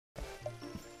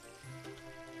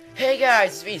Hey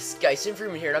guys, it's me,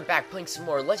 skysamfreeman here, and I'm back playing some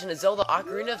more Legend of Zelda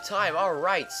Ocarina of Time.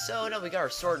 Alright, so now we got our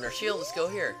sword and our shield, let's go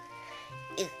here.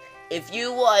 If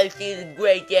you want to see the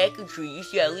great Deku Tree, you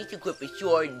should at least equip a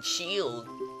sword and shield.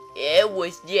 And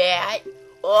what's that?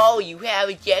 Oh, you have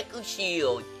a Deku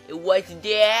shield. And what's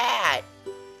that?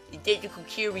 The Deku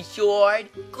carry sword?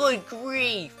 Good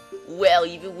grief! Well,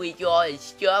 even with all this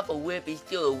stuff, a whip is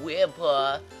still a whip,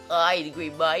 huh? I, the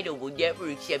Great Mido, will never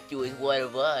accept you as one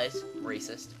of us.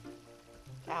 Racist.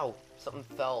 Ow, something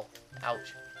fell.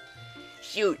 Ouch.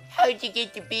 Shoot, how did you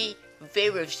get to be in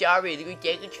favor of Sorry the Great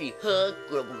Deku Tree? Huh?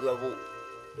 Grumble, grumble.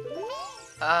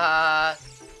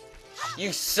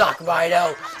 You suck,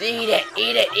 Mido! Eat it,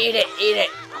 eat it, eat it, eat it!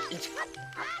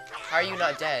 How are you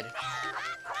not dead?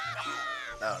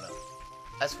 I don't know.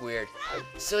 That's weird.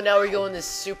 So now we're going this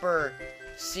super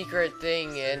secret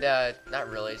thing, and, not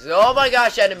really. Oh my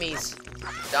gosh, enemies!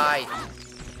 Die.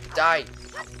 Die.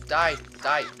 Die.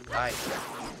 Die. Die.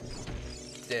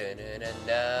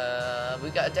 Da-na-na-na. We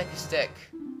got a Deku stick.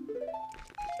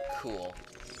 Cool.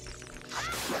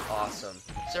 Awesome.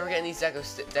 So we're getting these Deku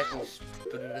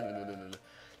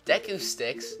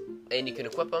sticks, and you can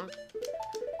equip them,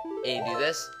 and you do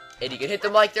this, and you can hit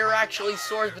them like they're actually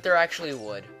swords, but they're actually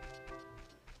wood.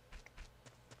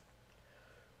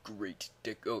 Great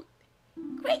Deku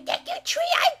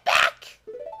Tree, I'm back!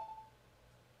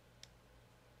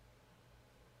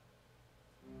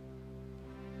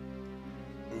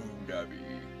 O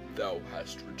Navi, thou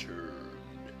hast returned.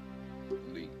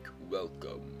 Link,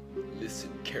 welcome. Listen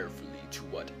carefully to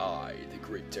what I, the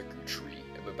Great Deku Tree,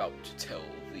 am about to tell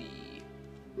thee.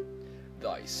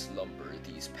 Thy slumber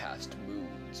these past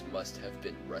moons must have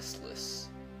been restless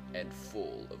and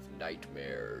full of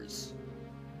nightmares.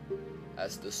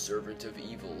 As the servants of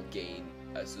evil gain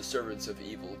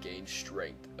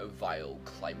strength, a vile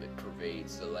climate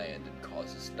pervades the land and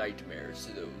causes nightmares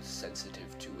to those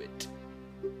sensitive to it.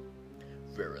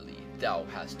 Verily, thou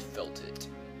hast felt it.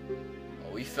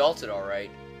 Oh, we felt it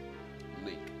alright.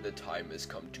 Link, the time has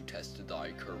come to test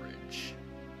thy courage.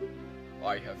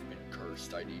 I have been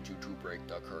cursed. I need you to break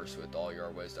the curse with all your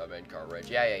wisdom and courage.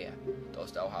 Yeah.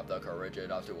 Dost thou have the courage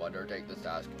enough to undertake this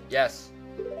task? Yes.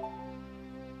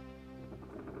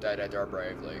 Then enter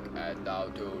brave Link, and thou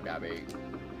too, Navi.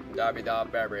 Navi the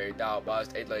berry, thou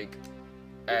must aid Link.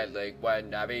 And Link,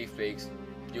 when Navi speaks,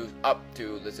 use up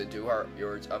to listen to her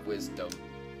words of wisdom.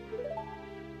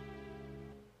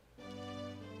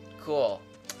 Cool.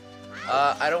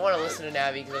 I don't want to listen to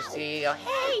Navi because I see,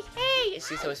 hey!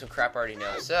 She's telling me some crap I already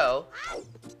know. So,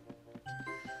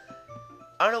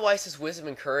 I don't know why it says wisdom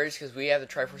and courage, because we have the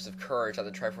Triforce of Courage, not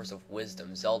the Triforce of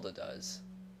Wisdom. Zelda does.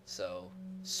 So,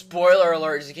 spoiler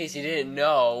alert, just in case you didn't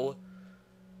know.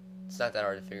 It's not that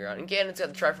hard to figure out. And again, it's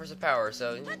got the Triforce of Power,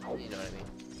 so, you know what I mean.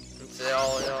 It's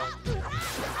all,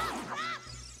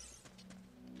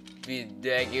 Be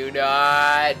Deku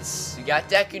Nuts! You got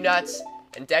Deku Nuts!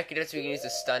 And Deku Nuts we can use to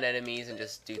stun enemies and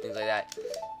just do things like that.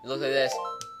 You look like this.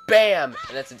 BAM!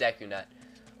 And that's a Deku Nut.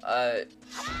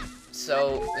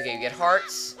 So, okay, we get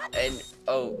hearts. And,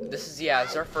 oh, this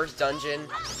is our first dungeon.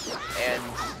 And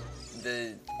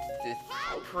it's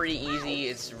pretty easy.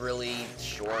 It's really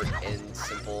short and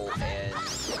simple. And,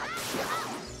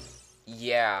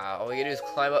 yeah, all we gotta do is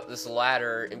climb up this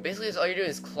ladder. And basically, all you're doing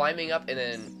is climbing up and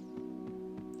then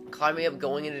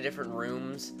going into different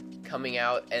rooms, coming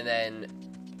out, and then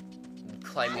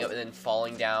climbing up and then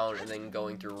falling down and then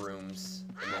going through rooms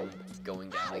and then going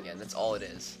down again. That's all it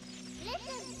is.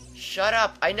 Shut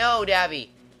up! I know, Navi!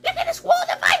 Look at this wall,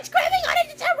 the vines grabbing on it,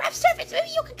 it's a rough surface, maybe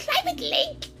you can climb it,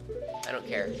 Link! I don't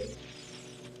care.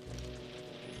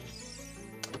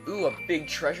 Ooh, a big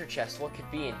treasure chest. What could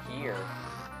be in here?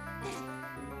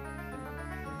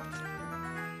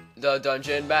 The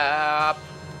dungeon map!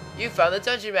 You found the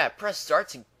dungeon map! Press start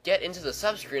to get into the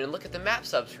subscreen and look at the map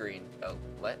subscreen. Oh,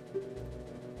 what?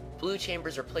 Blue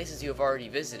chambers are places you have already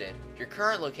visited. Your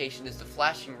current location is the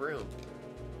flashing room.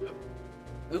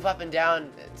 Move up and down.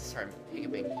 Sorry, I'm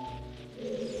hiccuping.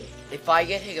 If I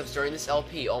get hiccups during this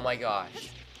LP, oh my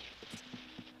gosh.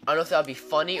 I don't know if that would be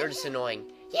funny or just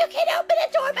annoying. You can open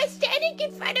a door by standing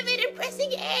in front of it and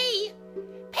pressing A.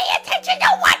 Pay attention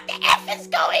to what the F is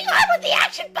going on with the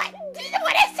action button.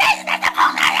 What it says is the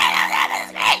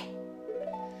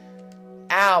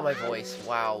Ow, my voice.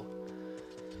 Wow.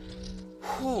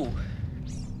 Whew.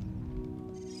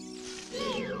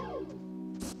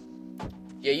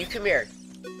 Yeah, you come here.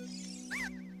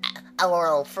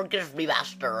 Oh, forgive me,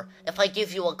 Master. If I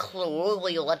give you a clue, will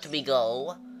you let me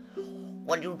go?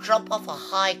 When you jump off a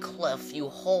high cliff, you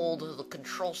hold the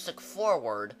control stick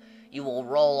forward. You will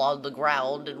roll on the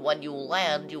ground, and when you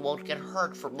land, you won't get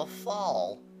hurt from the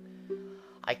fall.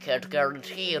 I can't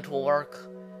guarantee it will work,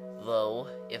 though,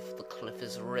 if the cliff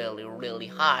is really, really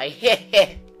high.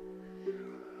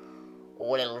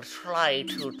 We'll try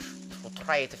to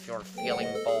try it if you're feeling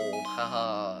bold.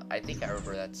 Haha. I think I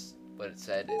remember that's what it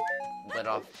said. It went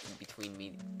off between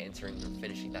me answering or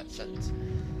finishing that sentence.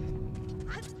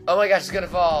 Oh my gosh, it's gonna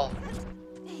fall.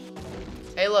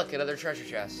 Hey, look, another treasure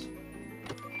chest.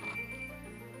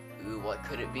 Ooh, what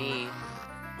could it be?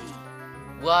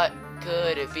 What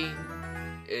could it be?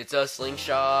 It's a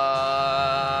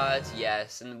slingshot.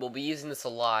 Yes, and we'll be using this a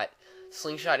lot.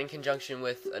 Slingshot in conjunction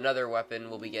with another weapon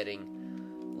we'll be getting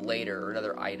later, or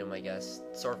another item, I guess,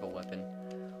 sort of a weapon.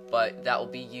 But that will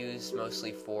be used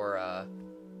mostly for,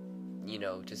 you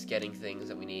know, just getting things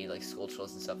that we need, like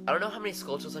skulltulas and stuff. I don't know how many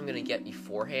skulltulas I'm gonna get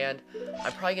beforehand.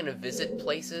 I'm probably gonna visit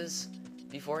places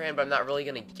beforehand, but I'm not really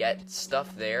gonna get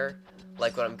stuff there,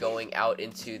 like when I'm going out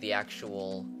into the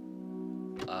actual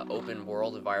open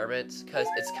world environment, because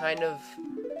it's kind of,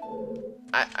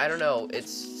 I don't know,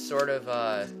 it's sort of,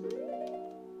 I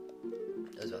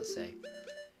was about to say,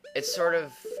 it's sort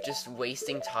of just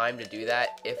wasting time to do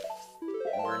that if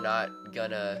we're not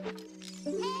gonna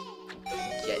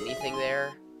get anything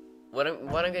there. What I'm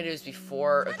gonna do is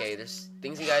before, okay, there's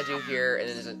things you gotta do here, and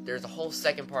then there's a whole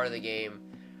second part of the game.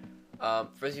 For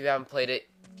those of you who haven't played it,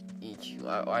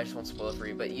 I just won't spoil it for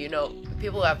you, but you know,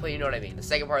 people who have played, you know what I mean. The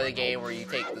second part of the game where you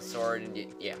take the sword and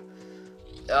yeah.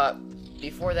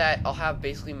 Before that, I'll have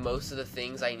basically most of the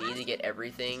things I need to get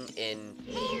everything in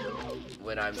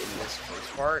when I'm in this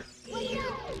first part.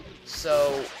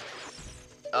 So,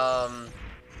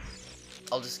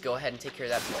 I'll just go ahead and take care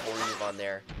of that before we move on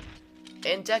there.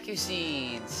 And Deku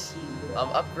Seeds!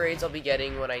 Upgrades I'll be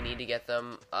getting when I need to get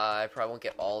them. I probably won't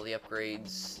get all the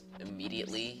upgrades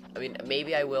immediately. I mean,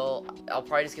 maybe I will. I'll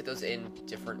probably just get those in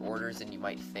different orders than you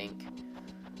might think.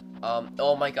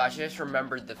 Oh my gosh, I just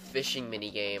remembered the fishing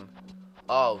minigame.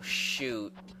 Oh,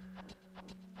 shoot.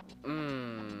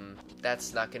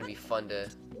 That's not gonna be fun to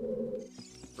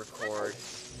record.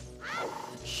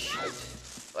 Shoot.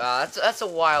 That's a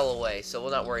while away, so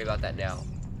we'll not worry about that now.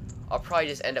 I'll probably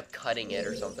just end up cutting it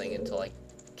or something until I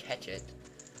catch it.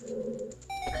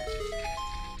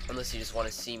 Unless you just want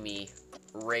to see me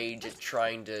rage at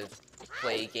trying to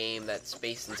play a game that's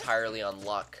based entirely on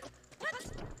luck.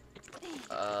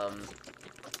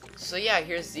 So yeah,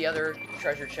 here's the other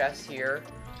treasure chest here.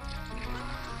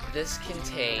 This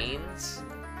contains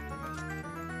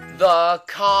the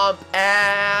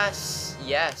compass.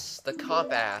 Yes, the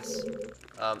compass.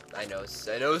 I know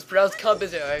it's pronounced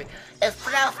compass. It's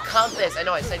pronounced compass. I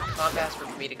know I said compass for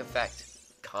comedic effect.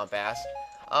 Compass.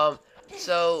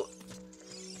 So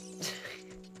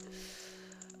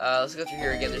let's go through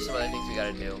here again. There's some other things we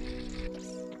gotta do.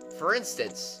 For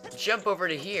instance, jump over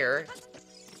to here.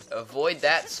 Avoid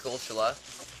that skulltula.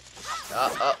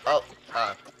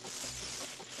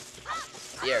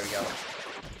 There we go.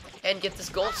 And get this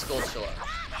gold skulltula.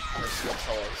 Or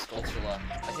skulltula.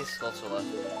 I say skulltula.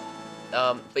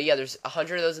 But yeah, there's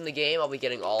 100 of those in the game. I'll be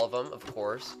getting all of them, of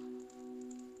course.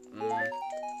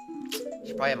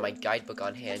 Should probably have my guidebook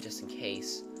on hand just in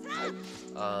case.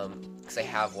 Because I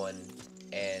have one.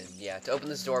 And yeah, to open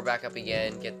this door back up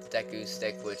again, get the Deku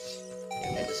stick, which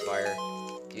Endless Fire,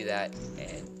 do that,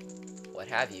 and what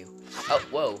have you. Oh,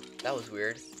 whoa, that was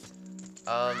weird.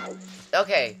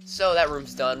 Okay, so that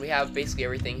room's done. We have basically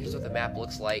everything. Here's what the map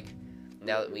looks like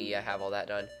now that we have all that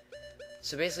done.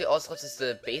 So basically all that's left is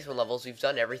the basement levels. We've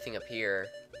done everything up here.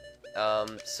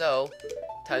 So,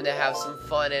 time to have some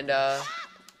fun and,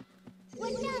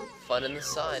 fun in the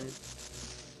sun.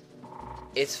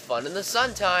 It's fun in the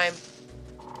sun time!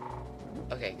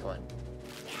 Okay, come on.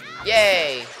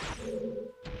 Yay!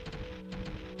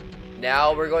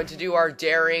 Now we're going to do our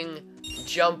daring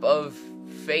jump of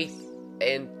faith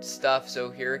and stuff, so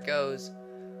here it goes.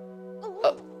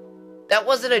 Oh, that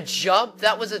wasn't a jump,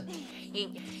 that was a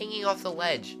hanging off the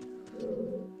ledge.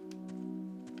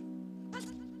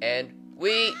 And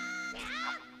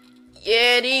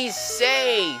and he's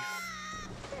safe!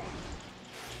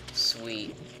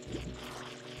 Sweet.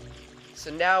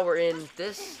 So now we're in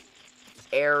this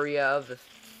area of the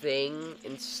thing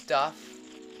and stuff,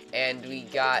 and we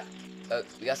got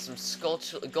some gold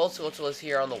skulltulas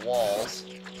here on the walls.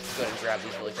 Let's go ahead and grab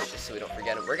these really quick just so we don't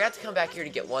forget them. We're gonna have to come back here to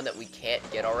get one that we can't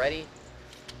get already.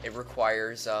 It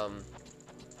requires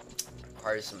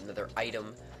another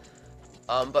item.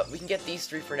 But we can get these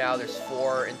 3 for now. There's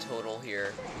 4 in total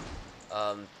here.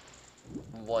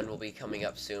 One will be coming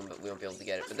up soon, but we won't be able to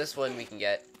get it. But this one we can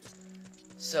get.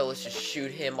 So let's just shoot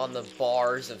him on the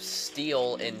bars of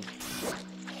steel in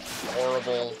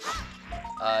horrible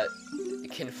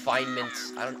confinement.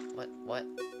 What?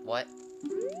 What?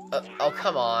 Oh,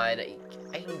 come on.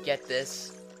 I can get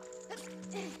this.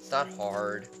 It's not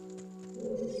hard.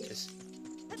 Just...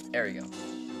 There we go.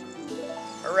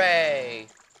 Hooray!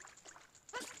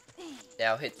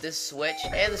 Now hit this switch,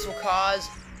 and this will cause...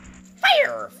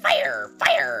 Fire! Fire!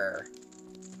 Fire!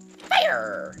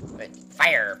 Fire! Wait,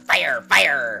 fire! Fire!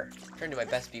 Fire! I'm trying to do my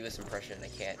best Beavis impression, and I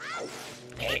can't.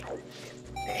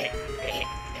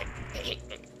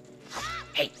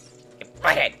 Hey,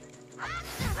 butthead!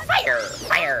 Fire!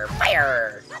 Fire!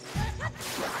 Fire!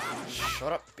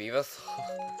 Shut up, Beavis.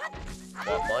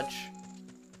 Want lunch?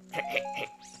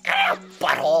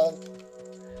 Butthole!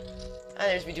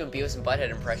 There's me doing Beavis and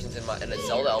Butthead impressions in a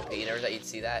Zelda LP. Never thought you'd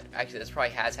see that. Actually, this probably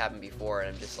has happened before, and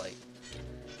I'm just like...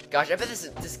 Gosh, I bet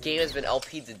this game has been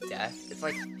LP'd to death. It's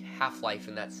like Half-Life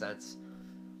in that sense.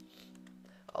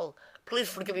 Oh, please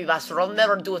forgive me, Master. I'll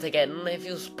never do it again. If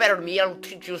you spare me, I'll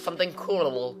teach you something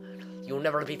cool. You'll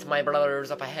never beat my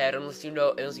brothers up ahead unless you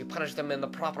punish them in the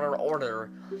proper order.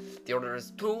 The order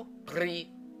is 2, 3,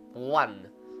 1.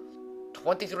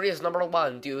 23 is number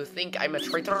 1. Do you think I'm a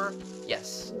traitor?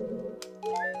 Yes.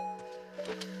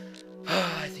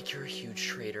 I think you're a huge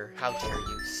traitor. How dare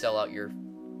you sell out your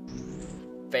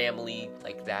family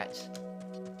like that?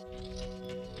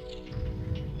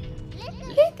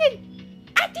 Listen,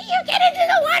 after you get into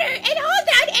the water and hold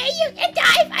down A, you can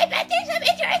dive. I bet there's some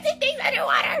interesting things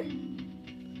underwater.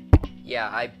 Yeah,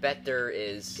 I bet there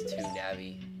is too,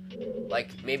 Navi.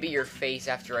 Like, maybe your face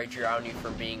after I drown you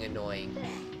for being annoying.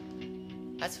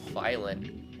 That's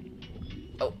violent.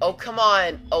 Oh, come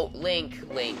on! Oh, Link.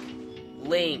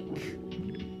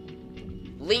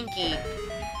 Linky!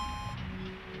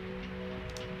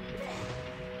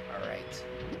 Alright.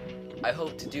 I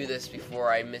hope to do this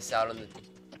before I miss out on the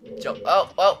jump.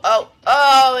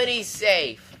 Oh, and he's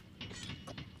safe!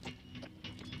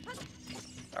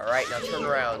 Alright, now turn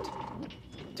around.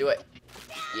 Do it.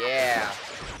 Yeah.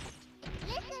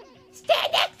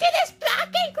 Stand next to this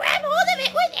block and grab hold of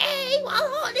it with A. While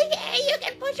holding A, you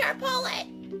can push or pull it.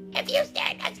 If you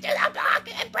stand next to the block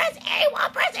and press A while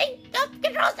pressing the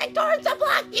control stick towards the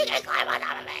block, you can climb on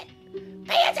top of it.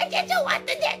 Pay attention to what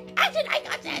the action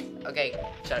icon says. Okay,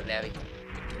 shut up, Navi.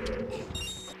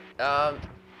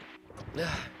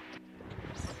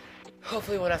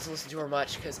 Hopefully we won't have to listen to her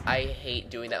much, because I hate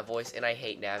doing that voice, and I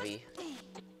hate Navi.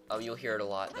 You'll hear it a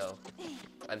lot, though.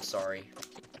 I'm sorry.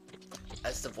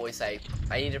 That's the voice I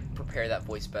need to prepare that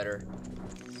voice better.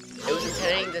 I was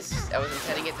intending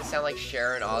it to sound like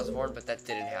Sharon Osbourne, but that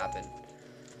didn't happen.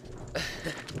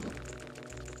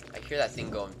 I hear that thing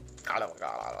going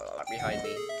behind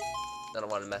me. I don't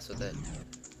want to mess with it.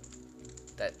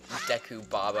 That Deku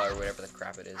Baba or whatever the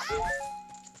crap it is.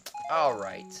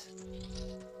 Alright.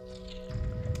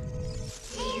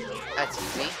 That's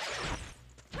easy.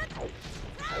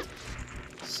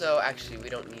 So, actually, we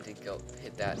don't need to go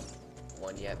hit that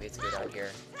one yet. We have to go down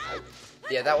here.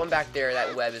 Yeah, that one back there,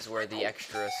 that web is where the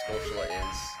extra Skulltula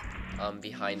is.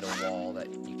 Behind a wall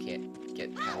that you can't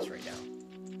get past right now.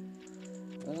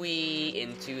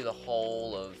 Into the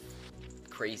hole of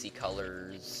crazy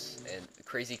colors and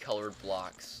crazy colored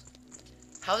blocks.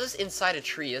 How is this inside a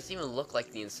tree? It doesn't even look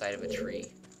like the inside of a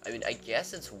tree. I mean, I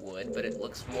guess it's wood, but it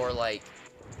looks more like...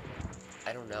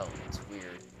 I don't know. It's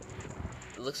weird.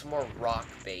 It looks more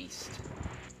rock-based.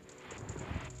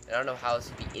 And I don't know how this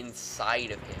would be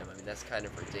inside of him. I mean, that's kind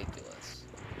of ridiculous.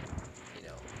 You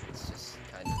know, it's just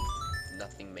kind of...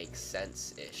 Nothing makes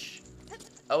sense-ish.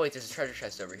 Oh, wait, there's a treasure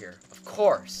chest over here. Of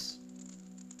course!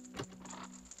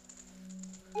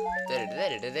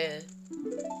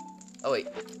 Oh, wait.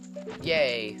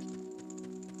 Yay.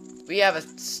 We have a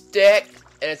stick,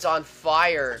 and it's on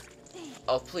fire.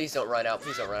 Oh, please don't run out.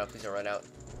 Please don't run out. Please don't run out.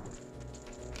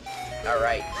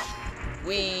 Alright.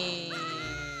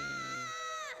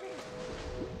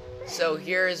 So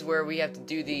here is where we have to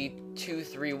do the 2,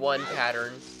 3, 1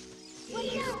 pattern.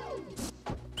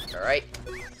 Alright.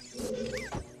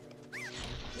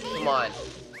 Come on.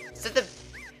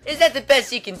 Is that the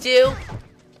best you can do?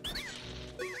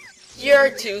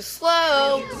 You're too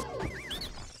slow.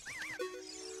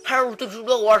 How did you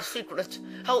know our secret?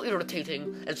 How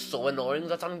irritating and so annoying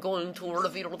that I'm going to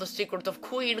reveal the secret of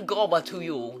Queen Goba to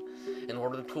you. In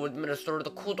order to administer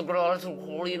the coup de grace to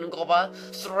Queen Goba,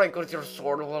 strike with your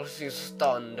sword while she's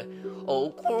stunned. Oh,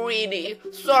 Queenie,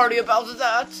 sorry about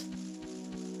that.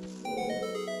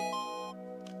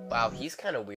 Wow, he's kind of weird.